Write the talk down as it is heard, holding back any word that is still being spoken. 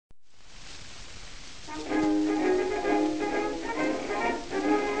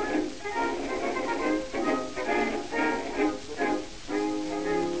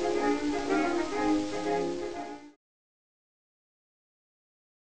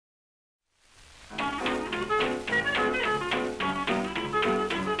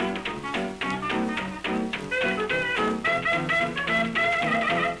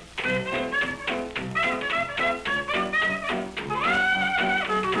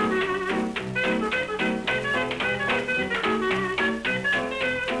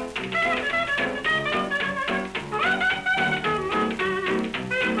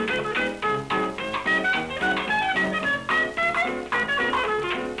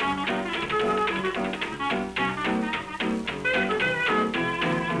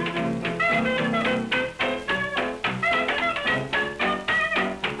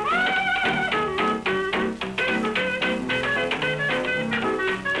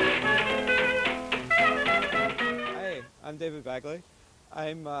David Bagley.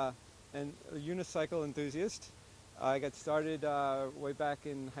 I'm a unicycle enthusiast. I got started way back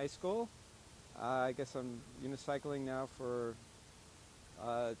in high school. I guess I'm unicycling now for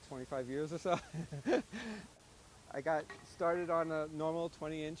 25 years or so. I got started on a normal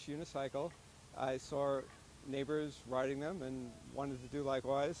 20-inch unicycle. I saw neighbors riding them and wanted to do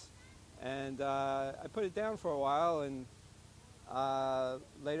likewise. And I put it down for a while, and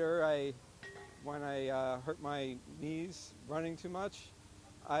later when I hurt my knees running too much,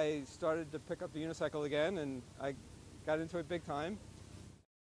 I started to pick up the unicycle again, and I got into it big time.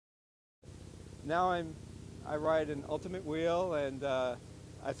 Now I ride an ultimate wheel, and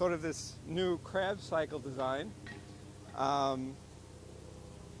I thought of this new crab cycle design.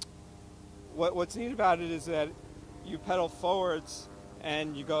 What's neat about it is that you pedal forwards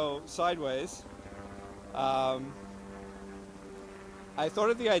and you go sideways. I thought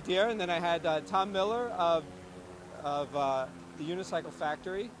of the idea, and then I had Tom Miller of the Unicycle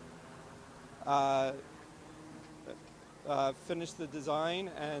Factory finish the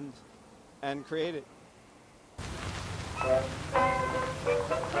design and create it.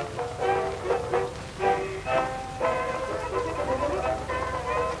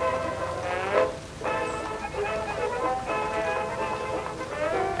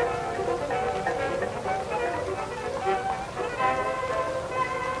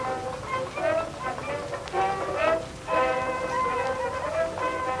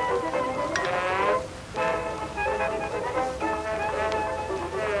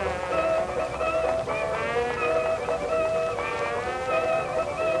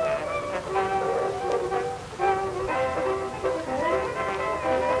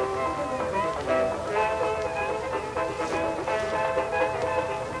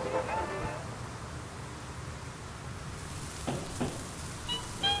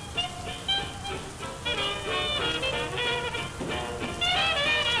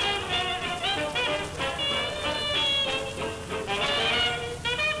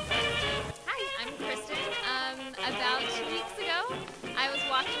 About 2 weeks ago, I was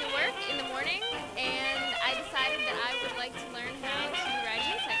walking to work in the morning, and I decided that I would like to learn how to ride a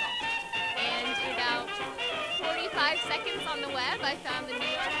unicycle. And in about 45 seconds on the web, I found the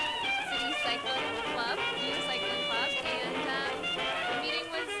New York City Cycling Club, Unicycling Club, and the meeting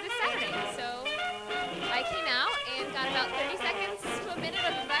was this Saturday. So I came out and got about 30 seconds to a minute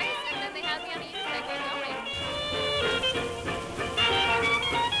of advice, and then they had me on a unicycle going.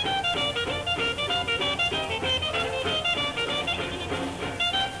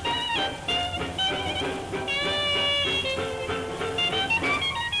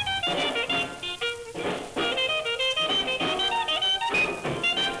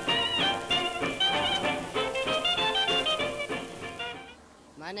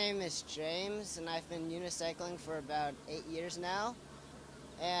 My name is James, and I've been unicycling for about 8 years now.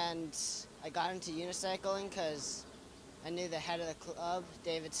 And I got into unicycling because I knew the head of the club,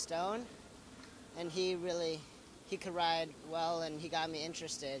 David Stone, and he could ride well, and he got me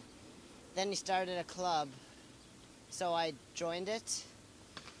interested. Then he started a club, so I joined it.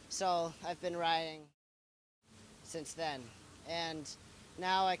 So I've been riding since then. And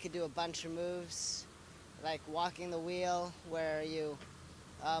now I could do a bunch of moves, like walking the wheel, where you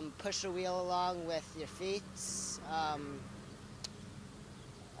push the wheel along with your feet,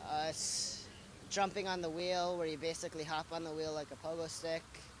 jumping on the wheel, where you basically hop on the wheel like a pogo stick,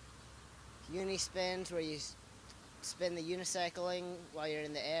 uni-spins, where you spin the unicycling while you're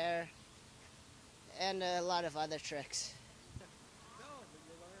in the air, and a lot of other tricks.